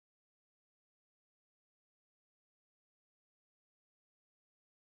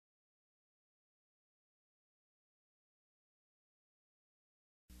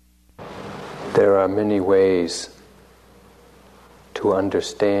There are many ways to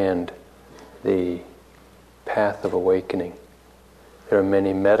understand the path of awakening. There are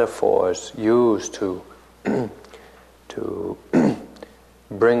many metaphors used to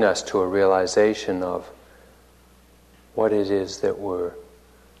bring us to a realization of what it is that we're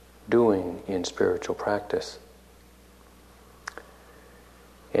doing in spiritual practice.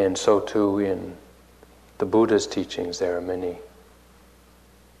 And so too in the Buddha's teachings there are many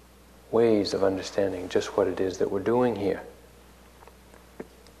ways of understanding just what it is that we're doing here.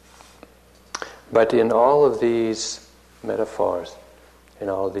 But in all of these metaphors, in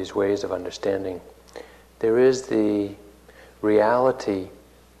all of these ways of understanding, there is the reality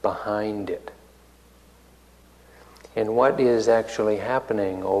behind it. And what is actually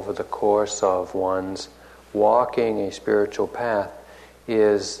happening over the course of one's walking a spiritual path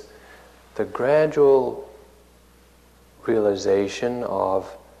is the gradual realization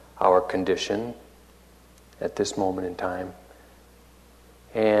of our condition at this moment in time,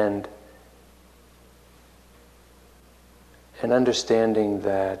 and an understanding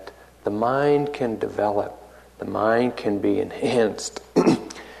that the mind can develop, the mind can be enhanced,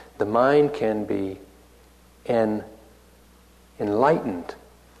 the mind can be enlightened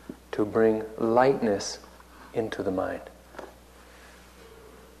to bring lightness into the mind.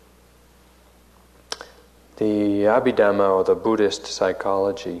 The Abhidhamma, or the Buddhist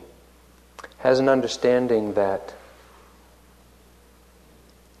psychology, has an understanding that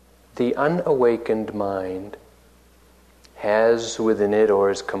the unawakened mind has within it,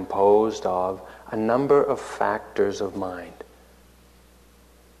 or is composed of, a number of factors of mind.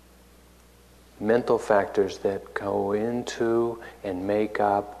 Mental factors that go into and make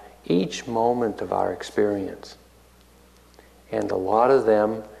up each moment of our experience. And a lot of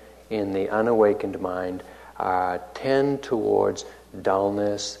them in the unawakened mind tend towards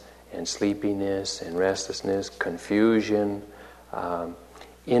dullness and sleepiness and restlessness, confusion,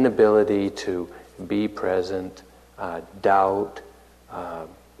 inability to be present, doubt,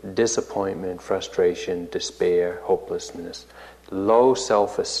 disappointment, frustration, despair, hopelessness, low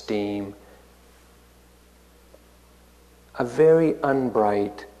self-esteem, a very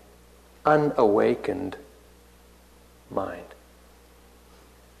unbright, unawakened mind.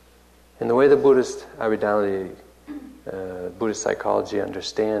 And the way the Buddhist Abhidhamma, Buddhist psychology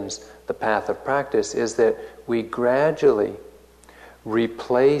understands the path of practice is that we gradually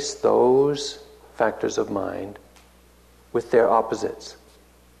replace those factors of mind with their opposites,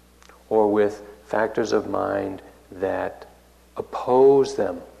 or with factors of mind that oppose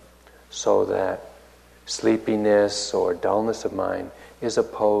them, so that sleepiness or dullness of mind is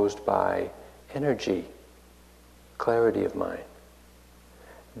opposed by energy, clarity of mind.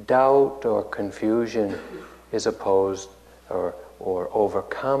 Doubt or confusion is opposed or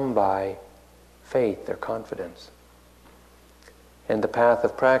overcome by faith or confidence. And the path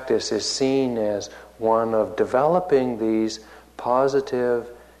of practice is seen as one of developing these positive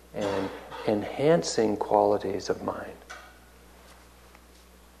and enhancing qualities of mind.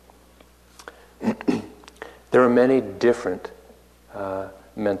 There are many different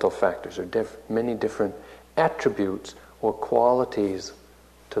mental factors, or many different attributes or qualities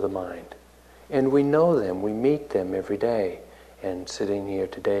to the mind. And we know them, we meet them every day. And sitting here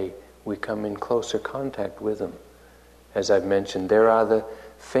today, we come in closer contact with them. As I've mentioned, there are the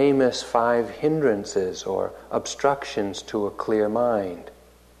famous 5 hindrances or obstructions to a clear mind.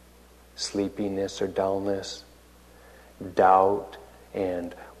 Sleepiness or dullness, doubt,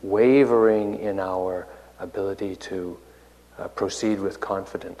 and wavering in our ability to proceed with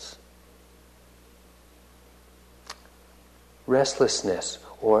confidence. Restlessness,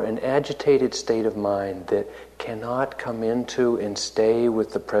 or an agitated state of mind that cannot come into and stay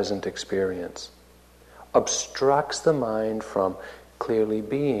with the present experience, obstructs the mind from clearly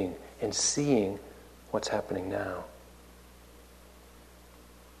being and seeing what's happening now.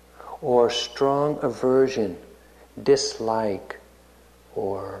 Or strong aversion, dislike,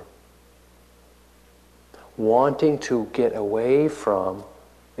 or wanting to get away from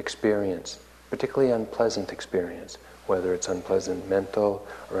experience, particularly unpleasant experience, whether it's unpleasant mental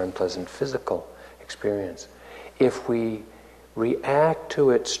or unpleasant physical experience. If we react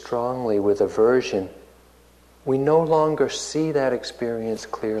to it strongly with aversion, we no longer see that experience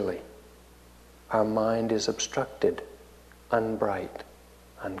clearly. Our mind is obstructed, unbright,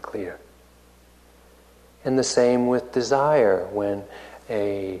 unclear. And the same with desire. When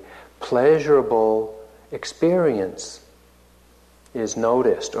a pleasurable experience is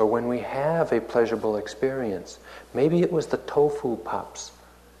noticed, or when we have a pleasurable experience, maybe it was the tofu pops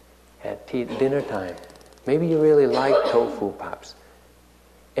at dinner time. Maybe you really like tofu pops.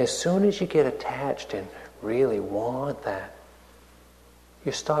 As soon as you get attached and really want that,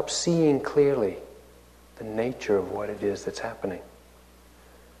 you stop seeing clearly the nature of what it is that's happening.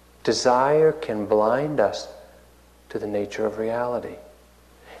 Desire can blind us to the nature of reality.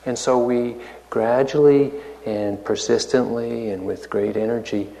 And so we gradually and persistently and with great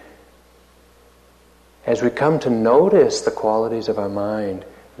energy, as we come to notice the qualities of our mind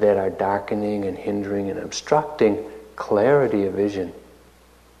that are darkening and hindering and obstructing clarity of vision,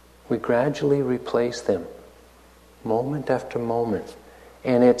 we gradually replace them moment after moment.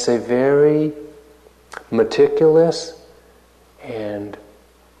 And it's a very meticulous and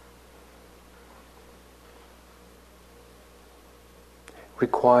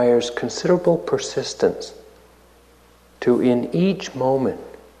requires considerable persistence to, in each moment,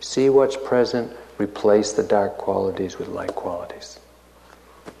 see what's present, replace the dark qualities with light qualities.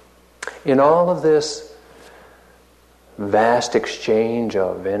 In all of this vast exchange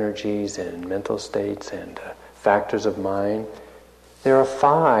of energies and mental states and factors of mind, there are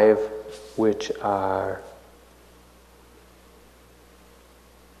 5 which are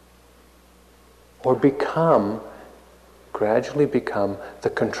or gradually become the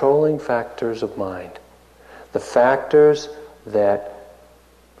controlling factors of mind. The factors that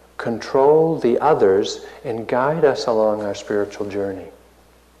control the others and guide us along our spiritual journey.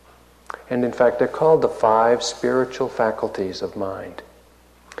 And in fact, they're called the 5 spiritual faculties of mind.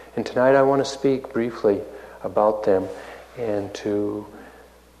 And tonight I want to speak briefly about them and to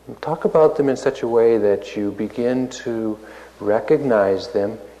talk about them in such a way that you begin to recognize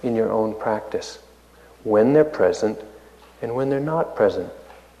them in your own practice, when they're present and when they're not present.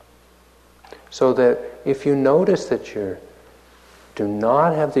 So that if you notice that you do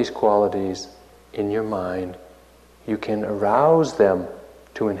not have these qualities in your mind, you can arouse them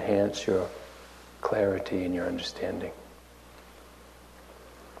to enhance your clarity and your understanding.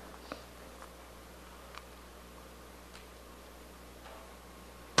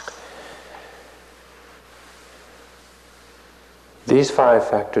 These 5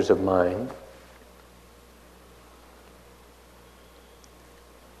 factors of mind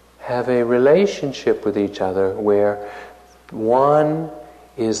have a relationship with each other where one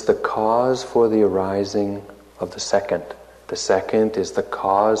is the cause for the arising of the second. The second is the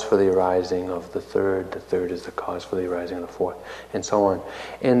cause for the arising of the third. The third is the cause for the arising of the fourth, and so on.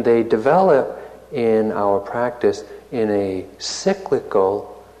 And they develop in our practice in a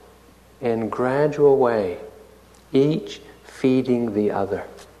cyclical and gradual way, each feeding the other.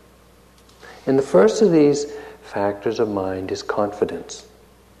 And the first of these factors of mind is confidence.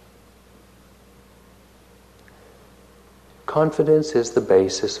 Confidence is the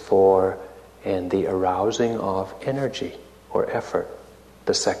basis for and the arousing of energy or effort,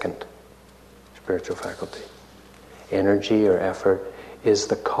 the second spiritual faculty. Energy or effort is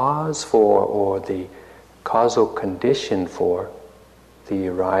the cause for or the causal condition for the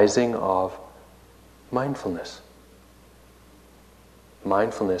arising of mindfulness.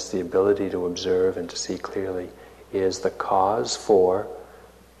 Mindfulness, the ability to observe and to see clearly, is the cause for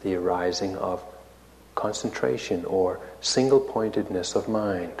the arising of concentration or single-pointedness of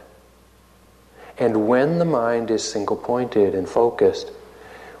mind. And when the mind is single-pointed and focused,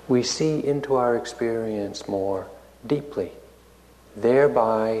 we see into our experience more deeply,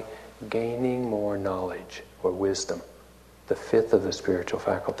 thereby gaining more knowledge or wisdom, the 5th of the spiritual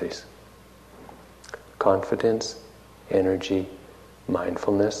faculties. Confidence, energy,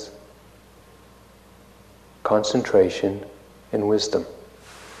 mindfulness, concentration, and wisdom.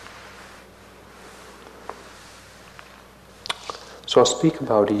 So I'll speak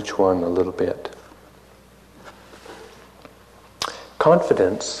about each one a little bit.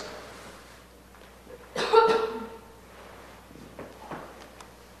 Confidence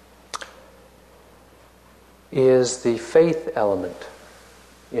is the faith element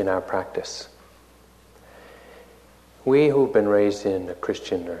in our practice. We who've been raised in a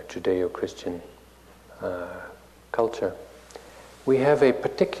Christian or Judeo-Christian culture, we have a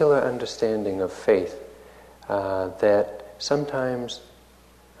particular understanding of faith that sometimes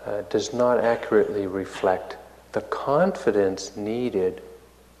does not accurately reflect the confidence needed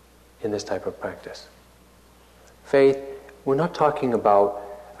in this type of practice. Faith, we're not talking about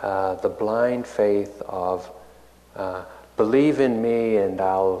the blind faith of believe in me and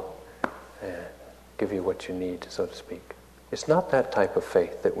I'll give you what you need, so to speak. It's not that type of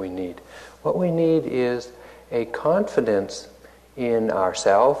faith that we need. What we need is a confidence in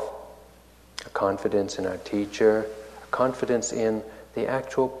ourself, a confidence in our teacher, a confidence in the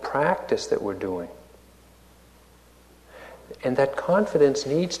actual practice that we're doing. And that confidence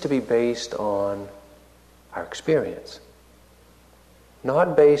needs to be based on our experience.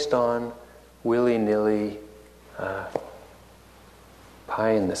 not based on willy-nilly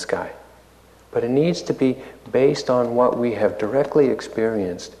pie in the sky, but it needs to be based on what we have directly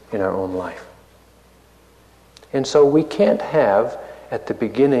experienced in our own life. And so we can't have, at the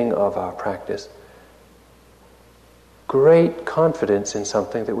beginning of our practice, great confidence in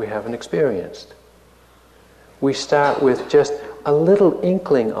something that we haven't experienced. We start with just a little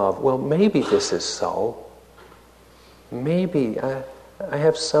inkling of, well, maybe this is so. Maybe I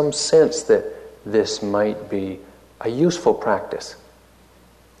have some sense that this might be a useful practice.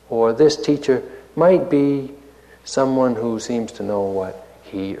 Or this teacher might be someone who seems to know what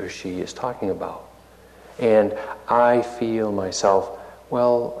he or she is talking about. And I feel myself,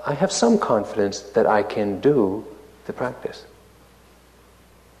 well, I have some confidence that I can do the practice.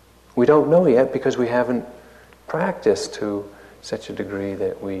 We don't know yet because we haven't practiced to such a degree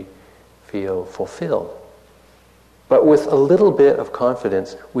that we feel fulfilled. But with a little bit of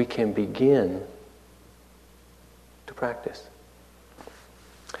confidence, we can begin to practice.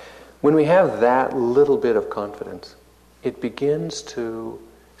 When we have that little bit of confidence, it begins to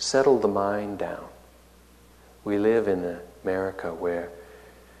settle the mind down. We live in America where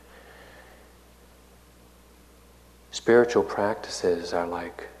spiritual practices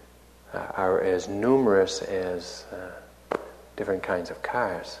are as numerous as different kinds of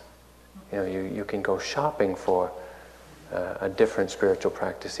cars. You can go shopping for a different spiritual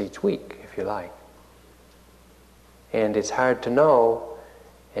practice each week, if you like. And it's hard to know,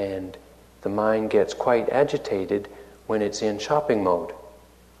 and the mind gets quite agitated when it's in shopping mode,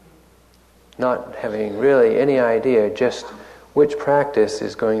 not having really any idea just which practice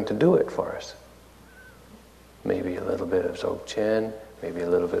is going to do it for us. Maybe a little bit of Dzogchen, maybe a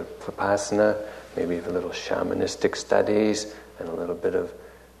little bit of Vipassana, maybe a little shamanistic studies, and a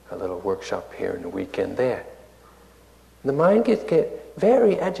little workshop here and a weekend there. The mind gets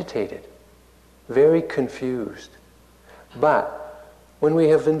very agitated, very confused. But when we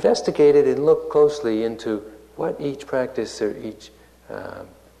have investigated and looked closely into what each practice or each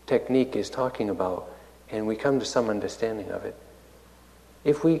technique is talking about, and we come to some understanding of it,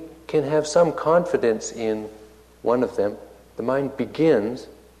 if we can have some confidence in one of them, the mind begins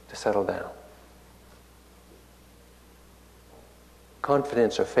to settle down.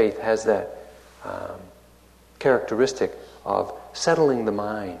 Confidence or faith has that characteristic of settling the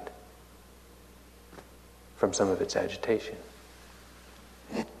mind from some of its agitation.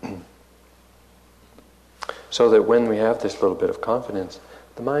 So that when we have this little bit of confidence,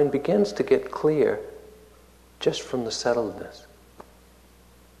 the mind begins to get clear just from the settledness.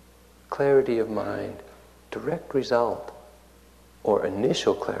 Clarity of mind, direct result, or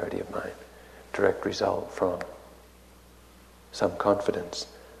initial clarity of mind, direct result from some confidence.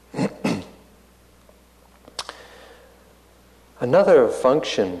 Another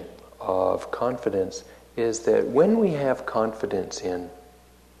function of confidence is that when we have confidence in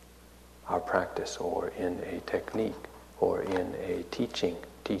our practice or in a technique or in a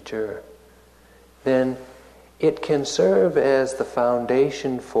teacher, then it can serve as the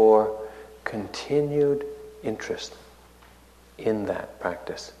foundation for continued interest in that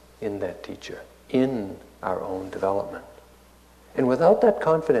practice, in that teacher, in our own development. And without that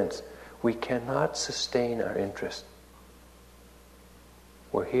confidence, we cannot sustain our interest.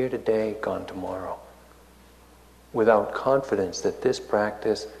 We're here today, gone tomorrow. Without confidence that this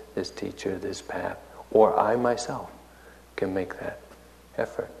practice, this teacher, this path, or I myself can make that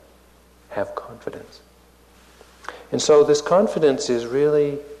effort, have confidence. And so this confidence is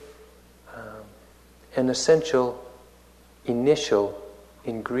really an essential initial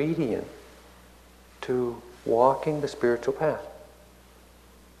ingredient to walking the spiritual path.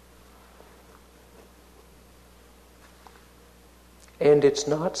 And it's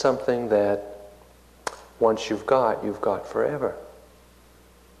not something that once you've got forever.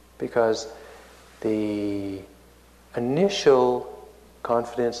 Because the initial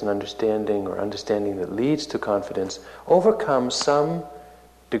confidence and understanding, or understanding that leads to confidence, overcomes some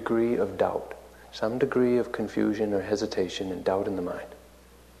degree of doubt, some degree of confusion or hesitation and doubt in the mind.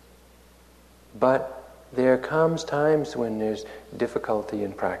 But there comes times when there's difficulty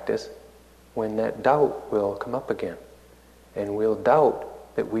in practice, when that doubt will come up again. And we'll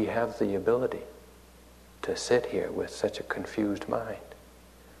doubt that we have the ability to sit here with such a confused mind.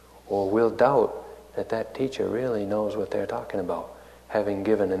 Or we'll doubt that that teacher really knows what they're talking about, having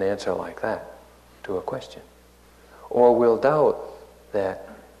given an answer like that to a question. Or we'll doubt that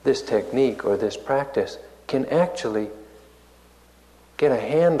this technique or this practice can actually get a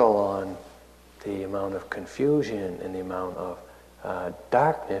handle on the amount of confusion and the amount of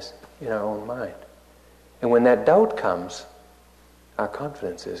darkness in our own mind. And when that doubt comes, our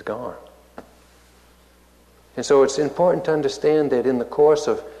confidence is gone. And so it's important to understand that in the course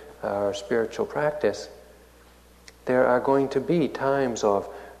of our spiritual practice, there are going to be times of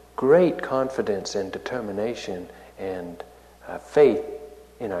great confidence and determination and faith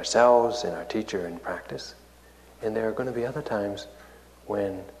in ourselves, in our teacher, in practice. And there are going to be other times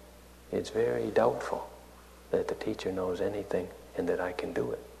when it's very doubtful that the teacher knows anything and that I can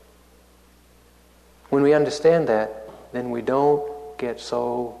do it. When we understand that, then we don't get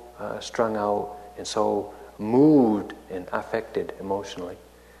so strung out and so moved and affected emotionally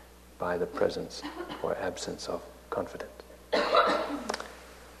by the presence or absence of confidence.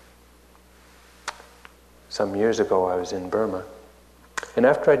 Some years ago I was in Burma, and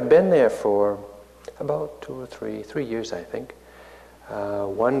after I'd been there for about 2 or 3 years I think,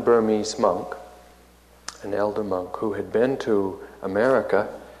 one Burmese monk, an elder monk who had been to America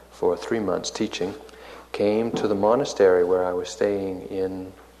for 3 months teaching, came to the monastery where I was staying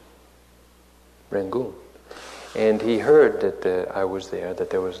in Rangoon. And he heard that I was there, that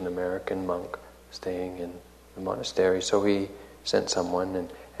there was an American monk staying in the monastery, so he sent someone and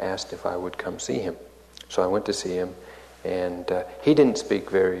asked if I would come see him. So I went to see him, and he didn't speak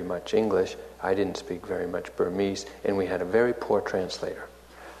very much English, I didn't speak very much Burmese, and we had a very poor translator.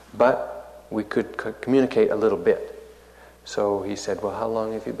 But we could communicate a little bit. So he said, well, how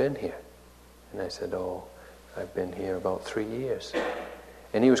long have you been here? And I said, oh, I've been here about 3 years.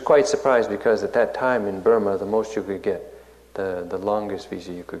 And he was quite surprised because at that time in Burma, the most you could get, the longest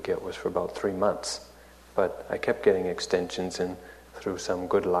visa you could get was for about 3 months. But I kept getting extensions, and through some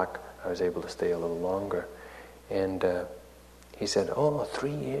good luck, I was able to stay a little longer. And he said, oh,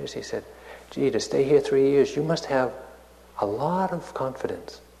 3 years? He said, gee, to stay here 3 years, you must have a lot of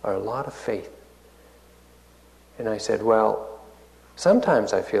confidence or a lot of faith. And I said, well,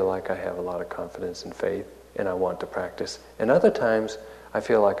 sometimes I feel like I have a lot of confidence and faith, and I want to practice. And other times, I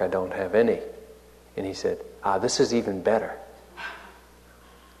feel like I don't have any. And he said, this is even better.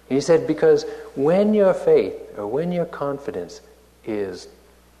 He said, because when your faith or when your confidence is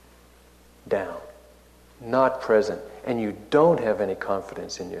down, not present, and you don't have any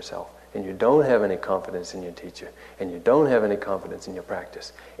confidence in yourself, and you don't have any confidence in your teacher, and you don't have any confidence in your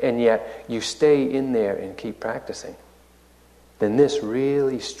practice, and yet you stay in there and keep practicing, then this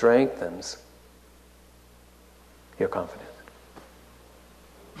really strengthens your confidence.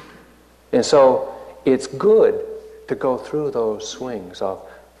 And so it's good to go through those swings of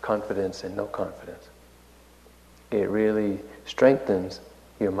confidence and no confidence. It really strengthens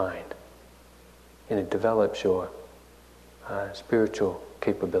your mind, and it develops your spiritual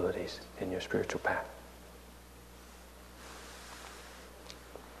capabilities in your spiritual path.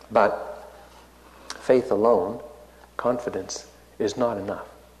 But faith alone, confidence, is not enough.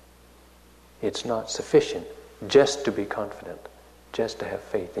 It's not sufficient just to be confident, just to have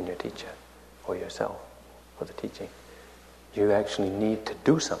faith in your teacher or yourself or the teaching. You actually need to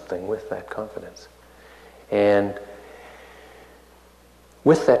do something with that confidence. And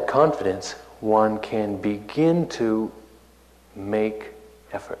with that confidence, one can begin to make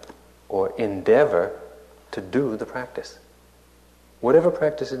effort or endeavor to do the practice. Whatever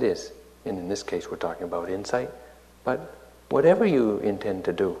practice it is, and in this case we're talking about insight, but whatever you intend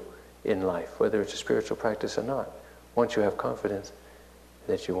to do in life, whether it's a spiritual practice or not, once you have confidence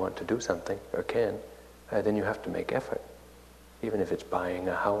that you want to do something or can, then you have to make effort, even if it's buying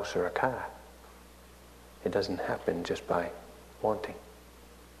a house or a car. It doesn't happen just by wanting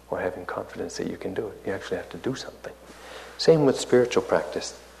or having confidence that you can do it. You actually have to do something. Same with spiritual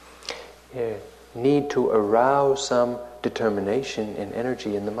practice. You need to arouse some determination and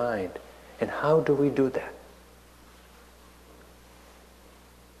energy in the mind. And how do we do that?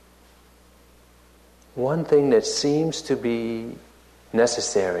 One thing that seems to be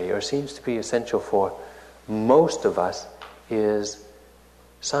necessary or seems to be essential for most of us is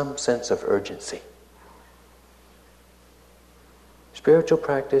some sense of urgency. Spiritual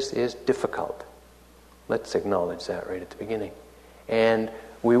practice is difficult. Let's acknowledge that right at the beginning. And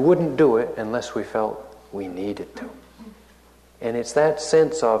we wouldn't do it unless we felt we needed to. And it's that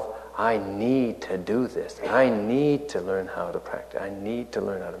sense of, I need to do this. I need to learn how to practice. I need to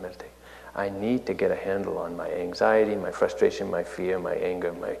learn how to meditate. I need to get a handle on my anxiety, my frustration, my fear, my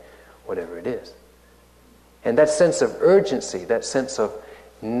anger, my whatever it is. And that sense of urgency, that sense of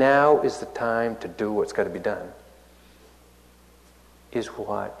now is the time to do what's got to be done, is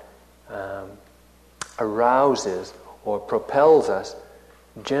what arouses or propels us,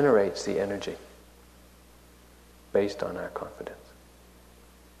 generates the energy based on our confidence.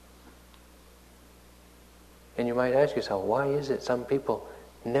 And you might ask yourself, why is it some people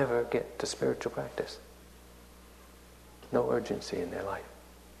never get to spiritual practice? no urgency in their life.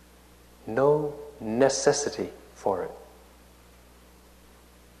 No necessity for it.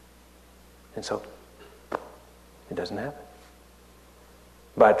 And so, it doesn't happen.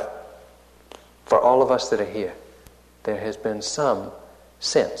 But for all of us that are here, there has been some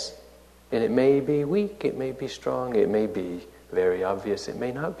sense. And it may be weak, it may be strong, it may be very obvious, it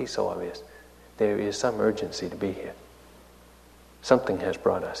may not be so obvious. There is some urgency to be here. Something has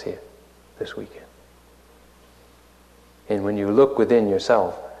brought us here this weekend. And when you look within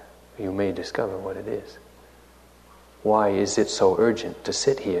yourself, you may discover what it is. Why is it so urgent to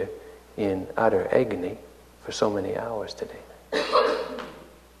sit here in utter agony for so many hours today?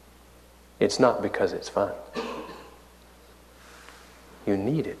 It's not because it's fun. You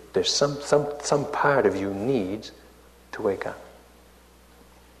need it. There's some part of you needs to wake up.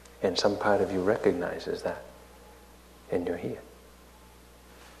 And some part of you recognizes that. And you're here.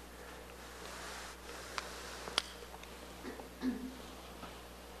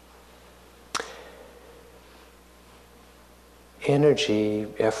 Energy,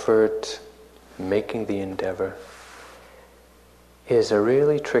 effort, making the endeavor is a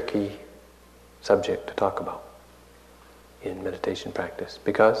really tricky subject to talk about in meditation practice,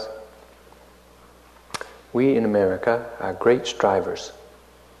 because we in America are great strivers.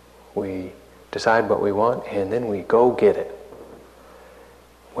 We decide what we want and then we go get it.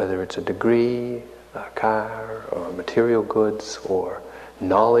 Whether it's a degree, a car, or material goods, or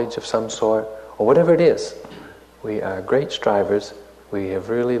knowledge of some sort, or whatever it is. We are great strivers. We have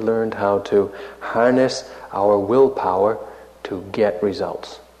really learned how to harness our willpower to get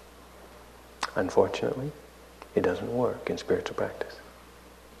results. Unfortunately, it doesn't work in spiritual practice.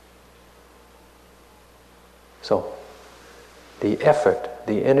 So, the effort,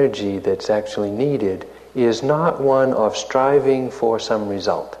 the energy that's actually needed is not one of striving for some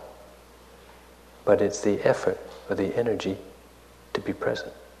result, but it's the effort or the energy to be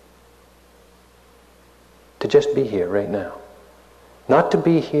present. To just be here right now. Not to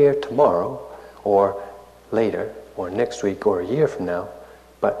be here tomorrow or later or next week or a year from now,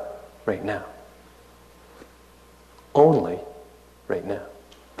 but right now. Only right now.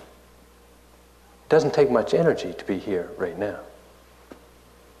 It doesn't take much energy to be here right now.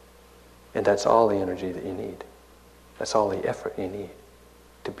 And that's all the energy that you need. That's all the effort you need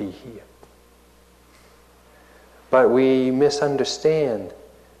to be here. But we misunderstand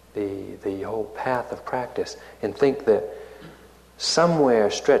the whole path of practice and think that somewhere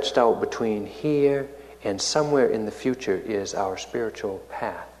stretched out between here and somewhere in the future is our spiritual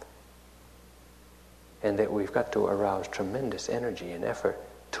path. And that we've got to arouse tremendous energy and effort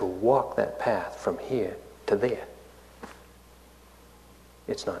to walk that path from here to there.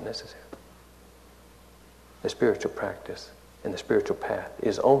 It's not necessary. The spiritual practice and the spiritual path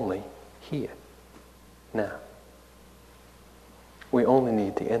is only here, now. We only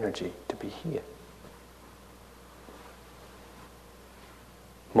need the energy to be here.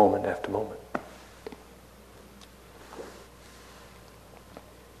 Moment after moment.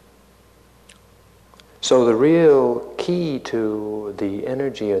 So the real key to the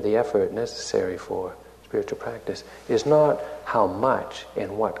energy or the effort necessary for spiritual practice is not how much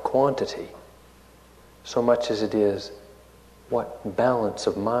and what quantity, so much as it is what balance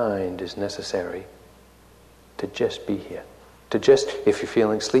of mind is necessary to just be here. To just, if you're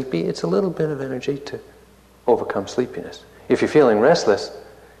feeling sleepy, it's a little bit of energy to overcome sleepiness. If you're feeling restless,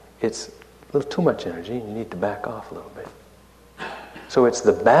 it's a little too much energy and you need to back off a little bit. So it's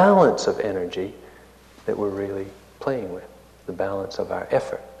the balance of energy that we're really playing with, the balance of our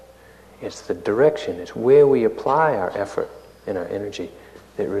effort. It's the direction, it's where we apply our effort and our energy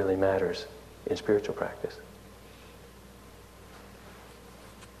that really matters in spiritual practice.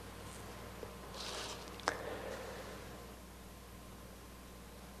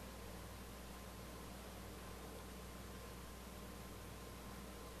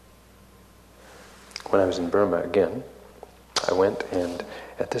 When I was in Burma again, I went, and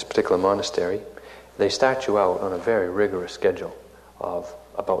at this particular monastery, they start you out on a very rigorous schedule of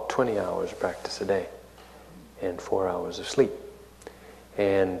about 20 hours of practice a day and 4 hours of sleep.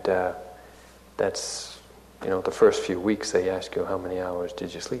 And that's, the first few weeks they ask you how many hours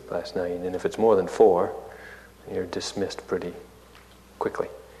did you sleep last night, and if it's more than 4, you're dismissed pretty quickly.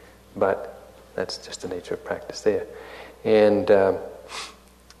 But that's just the nature of practice there. And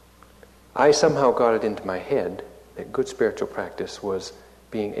I somehow got it into my head that good spiritual practice was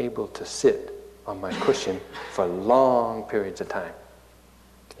being able to sit on my cushion for long periods of time,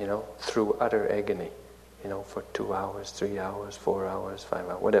 through utter agony, for 2 hours, 3 hours, 4 hours, 5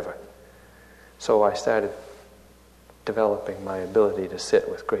 hours, whatever. So I started developing my ability to sit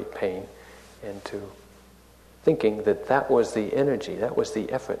with great pain and to thinking that that was the energy, that was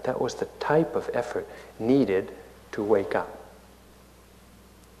the effort, that was the type of effort needed to wake up.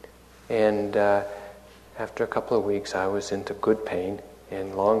 And after a couple of weeks, I was into good pain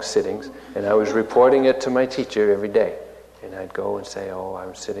and long sittings, and I was reporting it to my teacher every day. And I'd go and say, oh,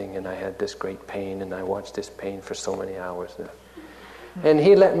 I'm sitting and I had this great pain, and I watched this pain for so many hours. And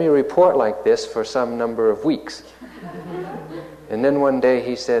he let me report like this for some number of weeks. And then one day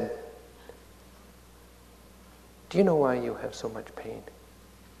he said, do you know why you have so much pain?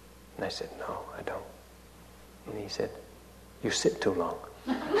 And I said, no, I don't. And he said, you sit too long.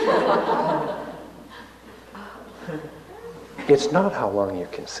 It's not how long you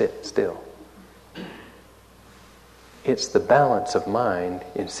can sit still. It's the balance of mind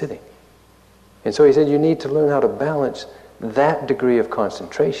in sitting. And so he said, you need to learn how to balance that degree of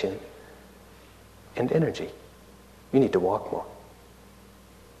concentration and energy. You need to walk more.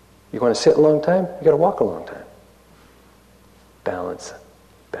 You want to sit a long time? You got to walk a long time. Balance,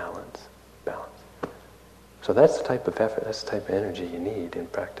 balance, balance. So that's the type of effort, that's the type of energy you need in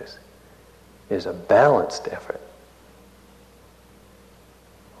practice, is a balanced effort.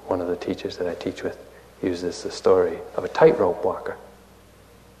 One of the teachers that I teach with uses the story of a tightrope walker.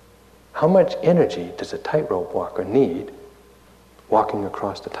 How much energy does a tightrope walker need walking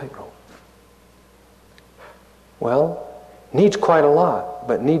across the tightrope? Well, needs quite a lot,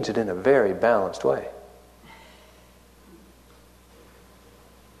 but needs it in a very balanced way.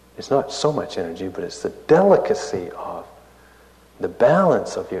 It's not so much energy, but it's the delicacy of the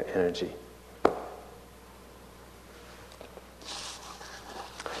balance of your energy.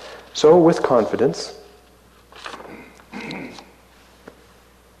 So with confidence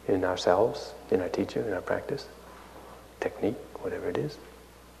in ourselves, in our teacher, in our practice, technique, whatever it is,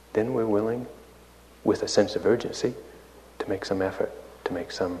 then we're willing, with a sense of urgency, to make some effort, to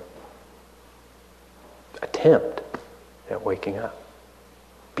make some attempt at waking up,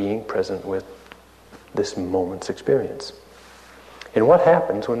 being present with this moment's experience. And what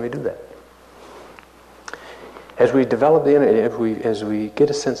happens when we do that? As we develop the energy, as we get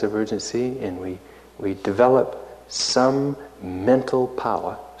a sense of urgency and we develop some mental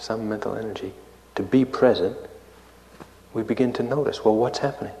power, some mental energy to be present, we begin to notice, well, what's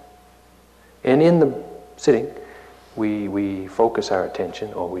happening? And in the sitting, we focus our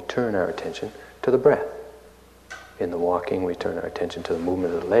attention, or we turn our attention to the breath. In the walking, we turn our attention to the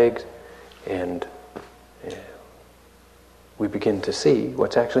movement of the legs, and we begin to see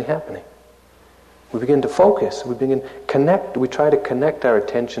what's actually happening. We begin to focus, we try to connect our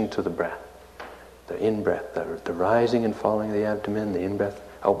attention to the breath. The in-breath, the rising and falling of the abdomen, the in-breath,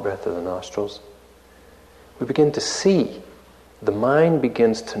 out-breath of the nostrils. We begin to see, the mind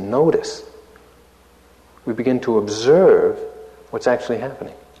begins to notice. We begin to observe what's actually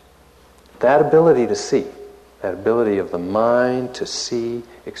happening. That ability to see, that ability of the mind to see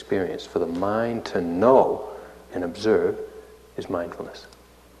experience, for the mind to know and observe, is mindfulness.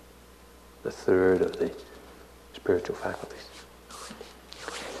 The third of the spiritual faculties.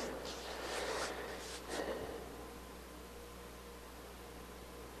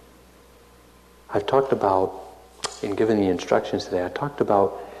 I've talked about, in giving the instructions today, I talked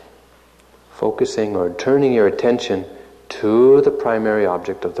about focusing or turning your attention to the primary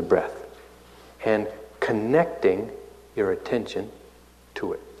object of the breath and connecting your attention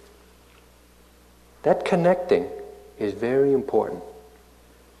to it. That connecting is very important,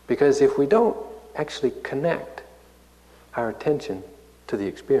 because if we don't actually connect our attention to the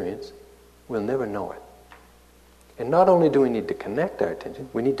experience, we'll never know it. And not only do we need to connect our attention,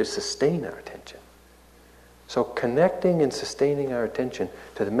 we need to sustain our attention. So connecting and sustaining our attention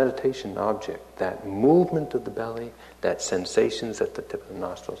to the meditation object, that movement of the belly, that sensations at the tip of the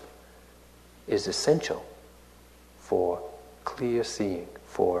nostrils, is essential for clear seeing,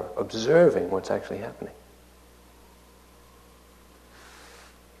 for observing what's actually happening.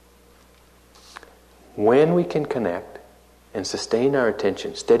 When we can connect and sustain our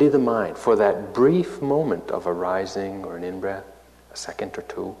attention, steady the mind for that brief moment of a rising or an in-breath, a second or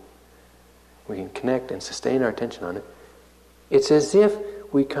two, we can connect and sustain our attention on it. It's as if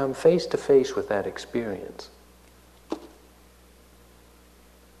we come face to face with that experience.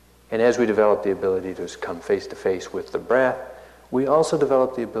 And as we develop the ability to come face to face with the breath, we also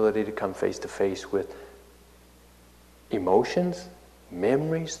develop the ability to come face to face with emotions,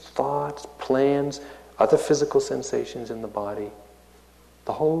 memories, thoughts, plans, other physical sensations in the body,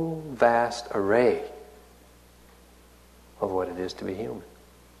 the whole vast array of what it is to be human.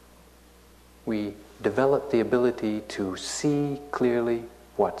 We develop the ability to see clearly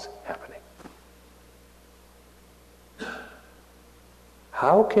what's happening.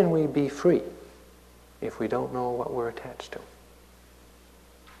 How can we be free if we don't know what we're attached to.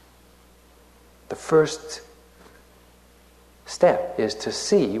 The first step is to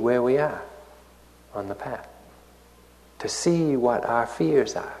see where we are on the path, to see what our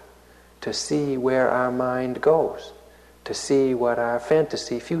fears are, to see where our mind goes, to see what our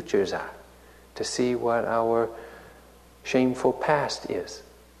fantasy futures are, to see what our shameful past is,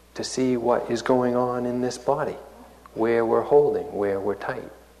 to see what is going on in this body, where we're holding, where we're tight.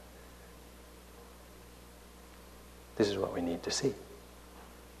 This is what we need to see.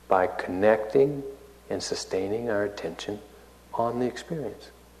 By connecting and sustaining our attention on the experience.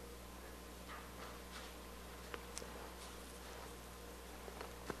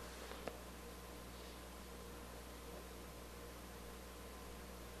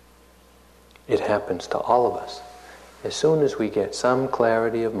 It happens to all of us. As soon as we get some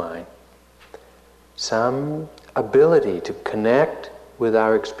clarity of mind, some ability to connect with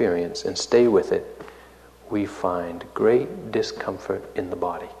our experience and stay with it, we find great discomfort in the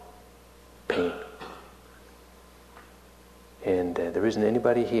body, pain. And there isn't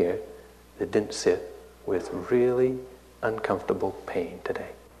anybody here that didn't sit with really uncomfortable pain today.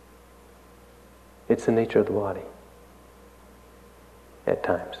 It's the nature of the body at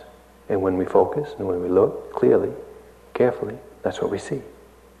times. And when we focus and when we look clearly, carefully, that's what we see.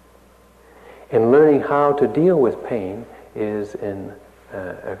 And learning how to deal with pain is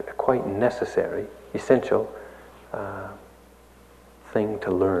a quite necessary, essential thing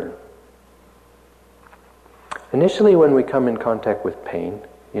to learn. Initially, when we come in contact with pain,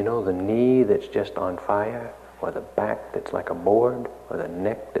 you know, the knee that's just on fire, or the back that's like a board, or the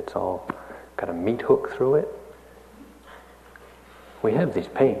neck that's all got a meat hook through it. We have these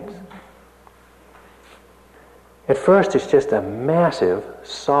pains. At first, it's just a massive,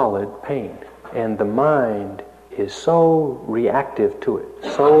 solid pain, and the mind is so reactive to it,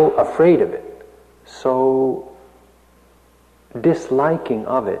 so afraid of it, so disliking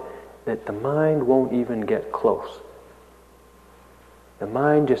of it, that the mind won't even get close. The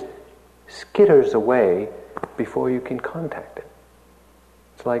mind just skitters away before you can contact it.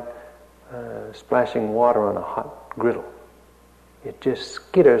 It's like splashing water on a hot griddle. It just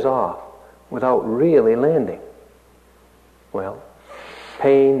skitters off without really landing. Well,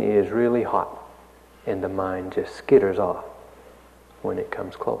 pain is really hot, and the mind just skitters off when it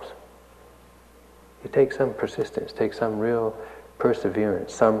comes close. It takes some persistence, takes some real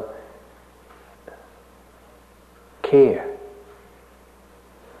perseverance, some care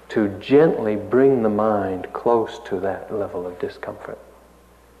to gently bring the mind close to that level of discomfort.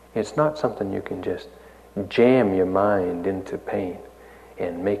 It's not something you can just jam your mind into pain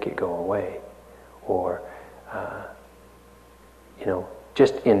and make it go away, or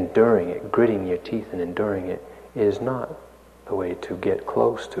just enduring it, gritting your teeth and enduring it is not the way to get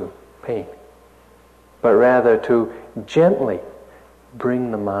close to pain, but rather to gently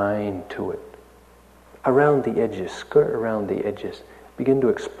bring the mind to it, around the edges, skirt around the edges, begin to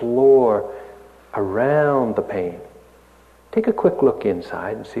explore around the pain. Take a quick look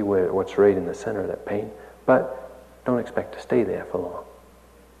inside and see what's right in the center of that pain, but don't expect to stay there for long.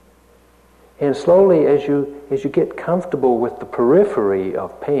 And slowly, as you get comfortable with the periphery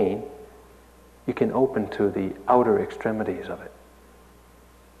of pain, you can open to the outer extremities of it,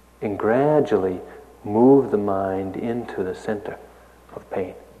 and gradually move the mind into the center of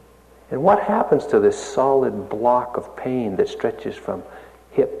pain. And what happens to this solid block of pain that stretches from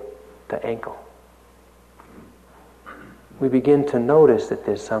hip to ankle? We begin to notice that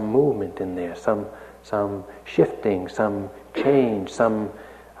there's some movement in there, some shifting, some change, some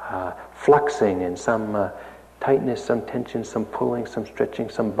fluxing, and some tightness, some tension, some pulling, some stretching,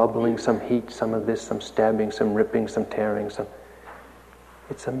 some bubbling, some heat, some of this, some stabbing, some ripping, some tearing.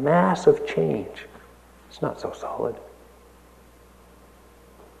 It's a mass of change. It's not so solid.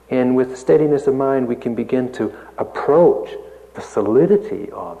 And with steadiness of mind, we can begin to approach the solidity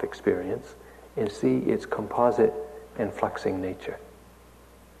of experience and see its composite and fluxing nature.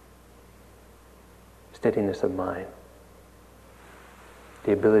 Steadiness of mind.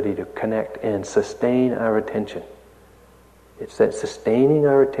 The ability to connect and sustain our attention. It's that sustaining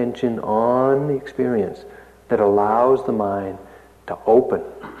our attention on the experience that allows the mind to open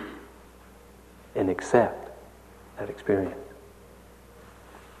and accept that experience.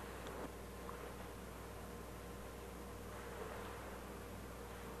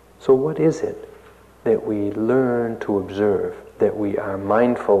 So what is it that we learn to observe, that we are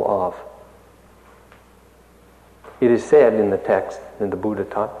mindful of? It is said in the text, and the Buddha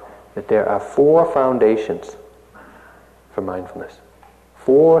taught, that there are 4 foundations for mindfulness.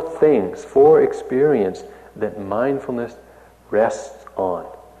 4 things, 4 experience that mindfulness rests on.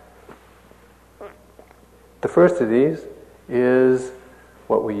 The first of these is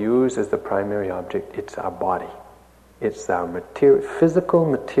what we use as the primary object. It's our body. It's our physical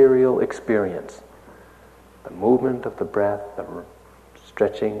material experience. The movement of the breath, the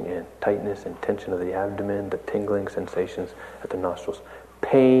stretching and tightness and tension of the abdomen, the tingling sensations at the nostrils,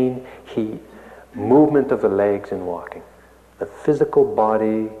 pain, heat, movement of the legs in walking. The physical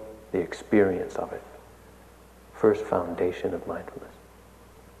body, the experience of it. First foundation of mindfulness.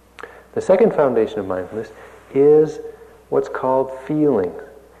 The second foundation of mindfulness is what's called feeling.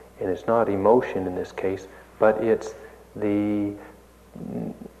 And it's not emotion in this case, but it's the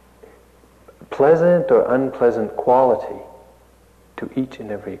pleasant or unpleasant quality to each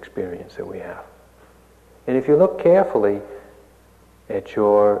and every experience that we have. And if you look carefully at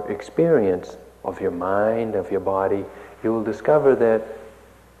your experience of your mind, of your body, you will discover that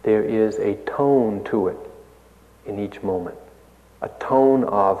there is a tone to it in each moment. A tone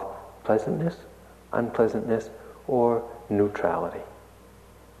of pleasantness, unpleasantness, or neutrality.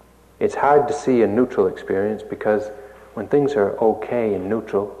 It's hard to see a neutral experience because when things are okay and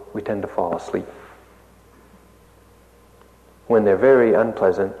neutral, we tend to fall asleep. When they're very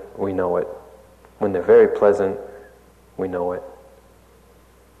unpleasant, we know it. When they're very pleasant, we know it.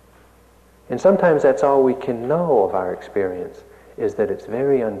 And sometimes that's all we can know of our experience, is that it's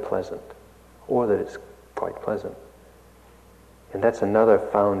very unpleasant, or that it's quite pleasant. And that's another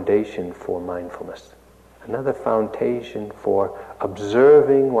foundation for mindfulness. Another foundation for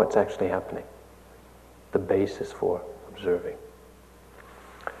observing what's actually happening. The basis for observing.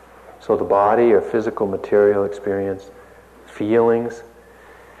 So the body or physical material experience, feelings.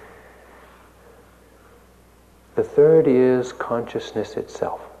 The third is consciousness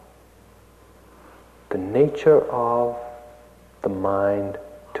itself. The nature of the mind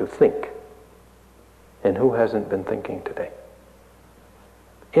to think. And who hasn't been thinking today?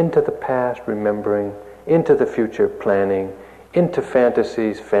 Into the past, remembering, into the future, planning, into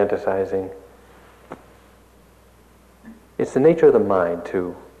fantasies, fantasizing. It's the nature of the mind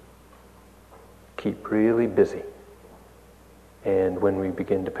to keep really busy. And when we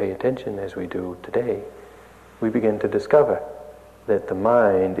begin to pay attention, as we do today, we begin to discover that the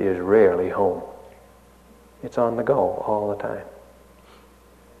mind is rarely home. It's on the go all the time.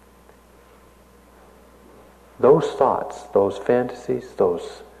 Those thoughts, those fantasies,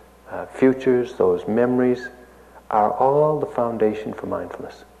 those futures, those memories are all the foundation for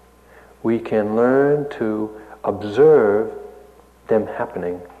mindfulness. We can learn to observe them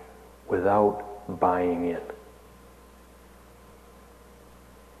happening without buying in.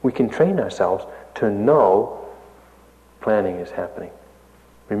 We can train ourselves to know planning is happening,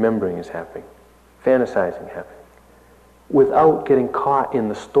 remembering is happening, fantasizing happening, without getting caught in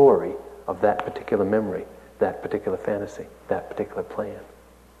the story of that particular memory, that particular fantasy, that particular plan.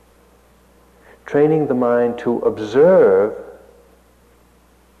 Training the mind to observe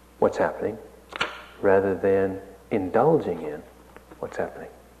what's happening rather than indulging in what's happening.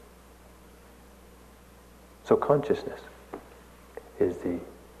 So consciousness is the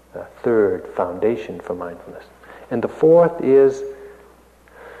third foundation for mindfulness. And the fourth is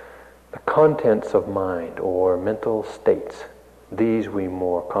the contents of mind or mental states. These we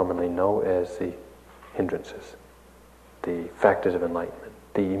more commonly know as the hindrances, the factors of enlightenment,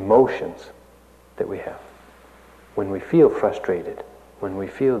 the emotions that we have. When we feel frustrated, when we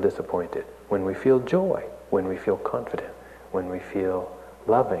feel disappointed, when we feel joy, when we feel confident, when we feel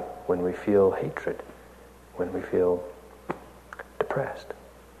loving, when we feel hatred, when we feel depressed.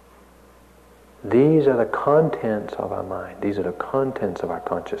 These are the contents of our mind. These are the contents of our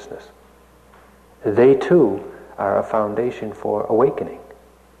consciousness. They too are a foundation for awakening,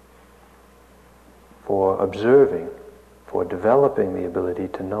 for observing, for developing the ability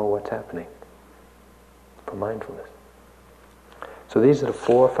to know what's happening, for mindfulness. So these are the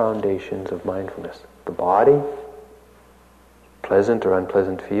four foundations of mindfulness. The body, pleasant or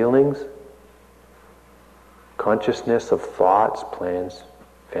unpleasant feelings, consciousness of thoughts, plans,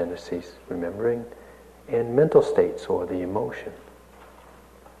 fantasies, remembering, and mental states or the emotion.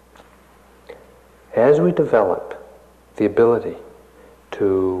 As we develop the ability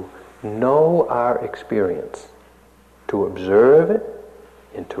to know our experience, to observe it,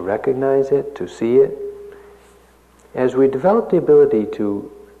 and to recognize it, to see it, as we develop the ability to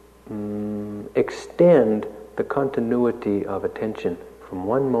extend the continuity of attention from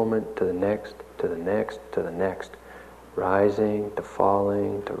one moment to the next, to the next, to the next, rising to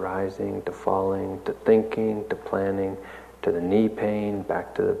falling, to rising to falling, to thinking, to planning, to the knee pain,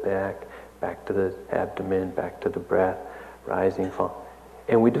 back to the back, back to the abdomen, back to the breath, rising, falling.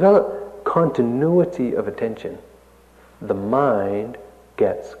 And we develop continuity of attention. The mind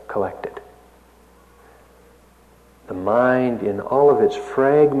gets collected. The mind in all of its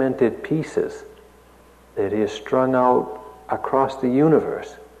fragmented pieces that is strung out across the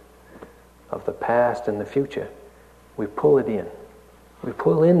universe of the past and the future, we pull it in. We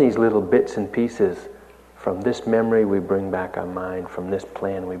pull in these little bits and pieces. From this memory we bring back our mind, from this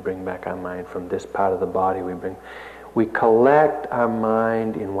plan we bring back our mind, from this part of the body we collect our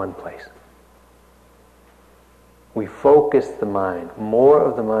mind in one place. We focus the mind. More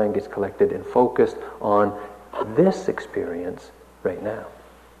of the mind gets collected and focused on this experience right now.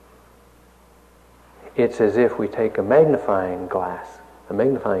 It's as if we take a magnifying glass, a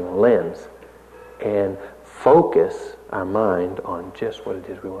magnifying lens, and focus our mind on just what it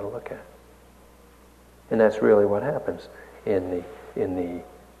is we want to look at. And that's really what happens in the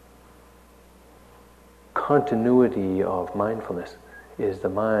continuity of mindfulness, is the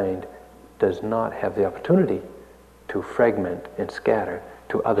mind does not have the opportunity to fragment and scatter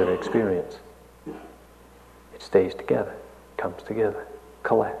to other experience. It stays together, comes together,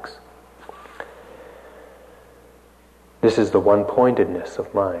 collects. This is the one-pointedness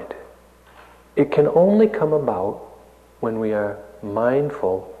of mind. It can only come about when we are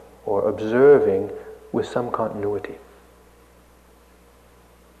mindful or observing with some continuity.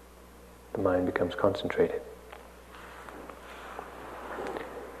 The mind becomes concentrated.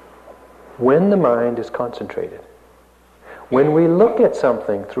 When the mind is concentrated, when we look at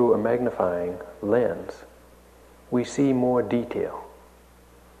something through a magnifying lens, we see more detail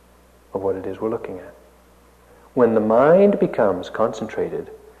of what it is we're looking at. When the mind becomes concentrated,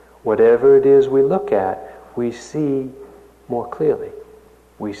 whatever it is we look at, we see more clearly.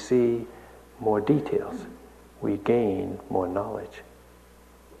 We see more details. We gain more knowledge.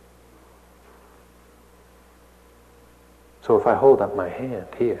 So if I hold up my hand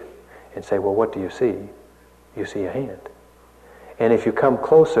here and say, well, what do you see? You see a hand. And if you come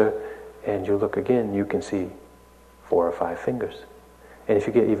closer and you look again, you can see 4 or 5 fingers. And if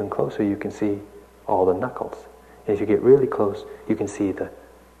you get even closer, you can see all the knuckles. And if you get really close, you can see the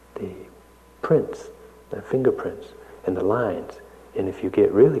prints, the fingerprints, and the lines. And if you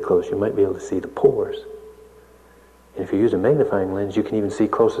get really close, you might be able to see the pores. And if you use a magnifying lens, you can even see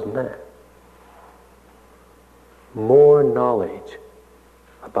closer than that. More knowledge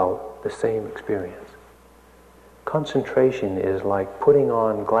about the same experience. Concentration is like putting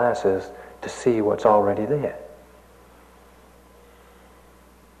on glasses to see what's already there.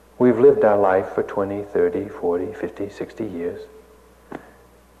 We've lived our life for 20, 30, 40, 50, 60 years.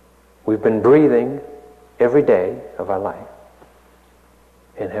 We've been breathing every day of our life.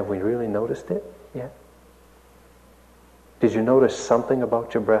 And have we really noticed it yet? Did you notice something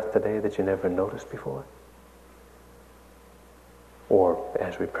about your breath today that you never noticed before? Or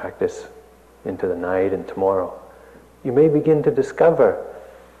as we practice into the night and tomorrow, you may begin to discover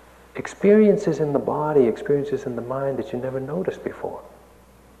experiences in the body, experiences in the mind that you never noticed before.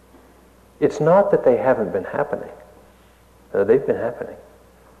 It's not that they haven't been happening. They've been happening.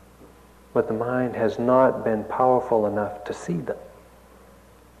 But the mind has not been powerful enough to see them.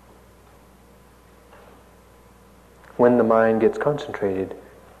 When the mind gets concentrated,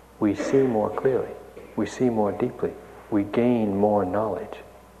 we see more clearly. We see more deeply. We gain more knowledge,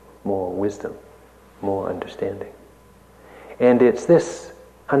 more wisdom, more understanding. And it's this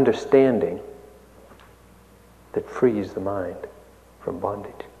understanding that frees the mind from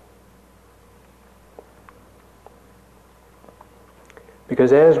bondage.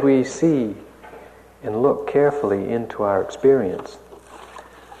 Because as we see and look carefully into our experience,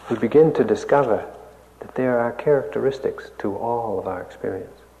 we begin to discover that there are characteristics to all of our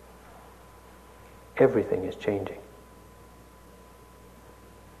experience. Everything is changing.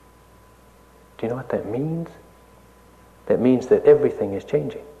 Do you know what that means? That means that everything is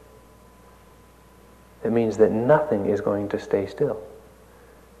changing. It means that nothing is going to stay still.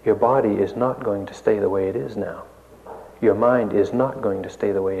 Your body is not going to stay the way it is now. Your mind is not going to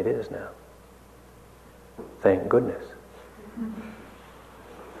stay the way it is now. Thank goodness.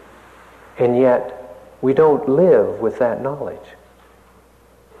 And yet, we don't live with that knowledge.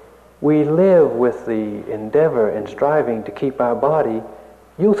 We live with the endeavor and striving to keep our body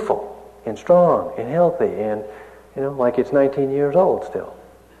youthful and strong and healthy and, like it's 19 years old still.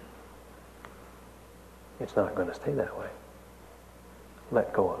 It's not going to stay that way.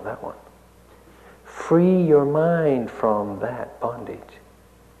 Let go of that one. Free your mind from that bondage.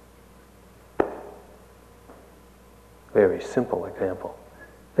 Very simple example.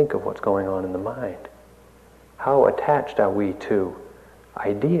 Think of what's going on in the mind. How attached are we to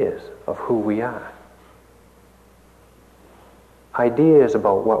ideas of who we are? Ideas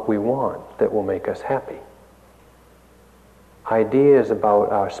about what we want that will make us happy. Ideas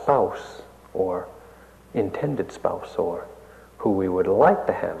about our spouse or intended spouse or who we would like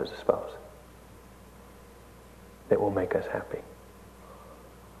to have as a spouse that will make us happy.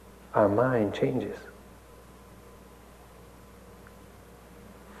 Our mind changes.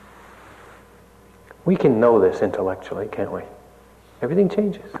 We can know this intellectually, can't we? Everything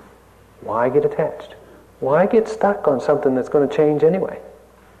changes. Why get attached? Why get stuck on something that's going to change anyway?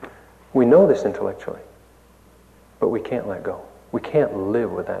 We know this intellectually, but we can't let go. We can't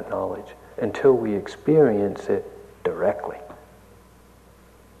live with that knowledge until we experience it directly.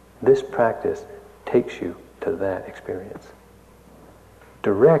 This practice takes you to that experience.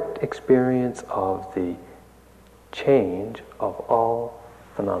 Direct experience of the change of all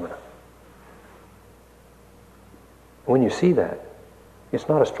phenomena. When you see that, it's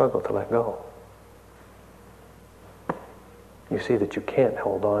not a struggle to let go. You see that you can't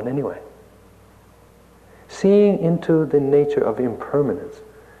hold on anyway. Seeing into the nature of impermanence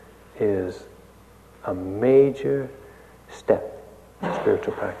is a major step in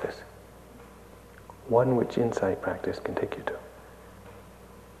spiritual practice. One which insight practice can take you to.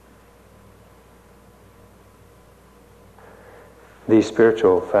 These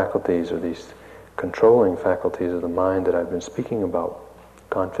spiritual faculties, or these controlling faculties of the mind that I've been speaking about,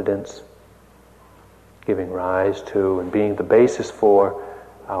 confidence, giving rise to and being the basis for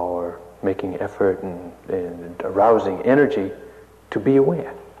our making effort and arousing energy to be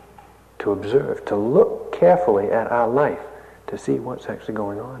aware, to observe, to look carefully at our life, to see what's actually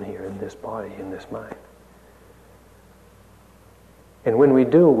going on here in this body, in this mind. And when we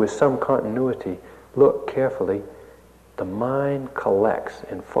do, with some continuity, look carefully, the mind collects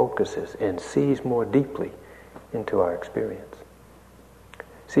and focuses and sees more deeply into our experience.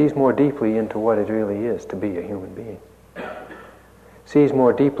 Sees more deeply into what it really is to be a human being. Sees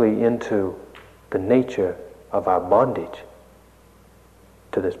more deeply into the nature of our bondage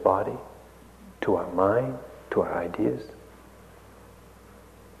to this body, to our mind, to our ideas,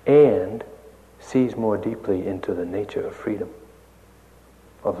 and sees more deeply into the nature of freedom,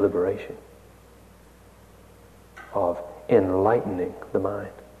 of liberation, of enlightening the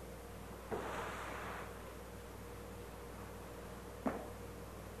mind.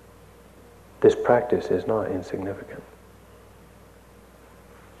 This practice is not insignificant.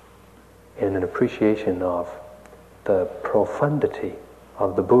 And an appreciation of the profundity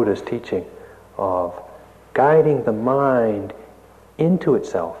of the Buddha's teaching of guiding the mind into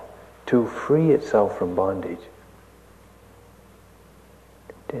itself to free itself from bondage.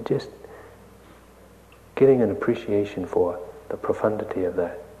 And just getting an appreciation for the profundity of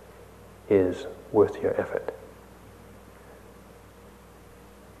that is worth your effort.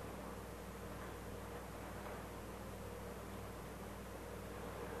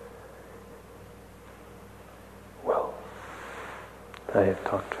 Well, I have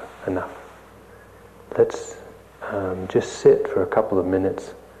talked enough. Let's just sit for a couple of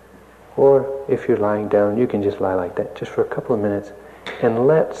minutes, or if you're lying down, you can just lie like that, just for a couple of minutes, and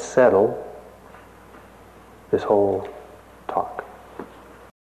let's settle this whole talk.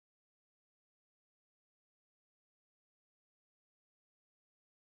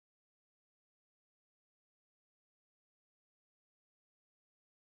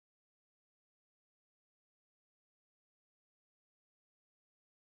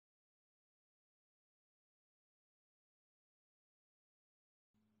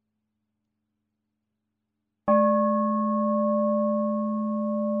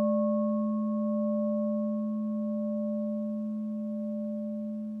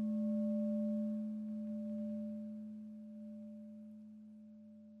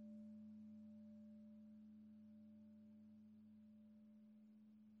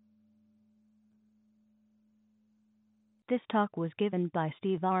 This talk was given by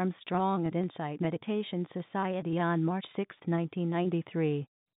Steve Armstrong at Insight Meditation Society on March 6, 1993.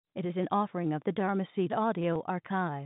 It is an offering of the Dharma Seed Audio Archive.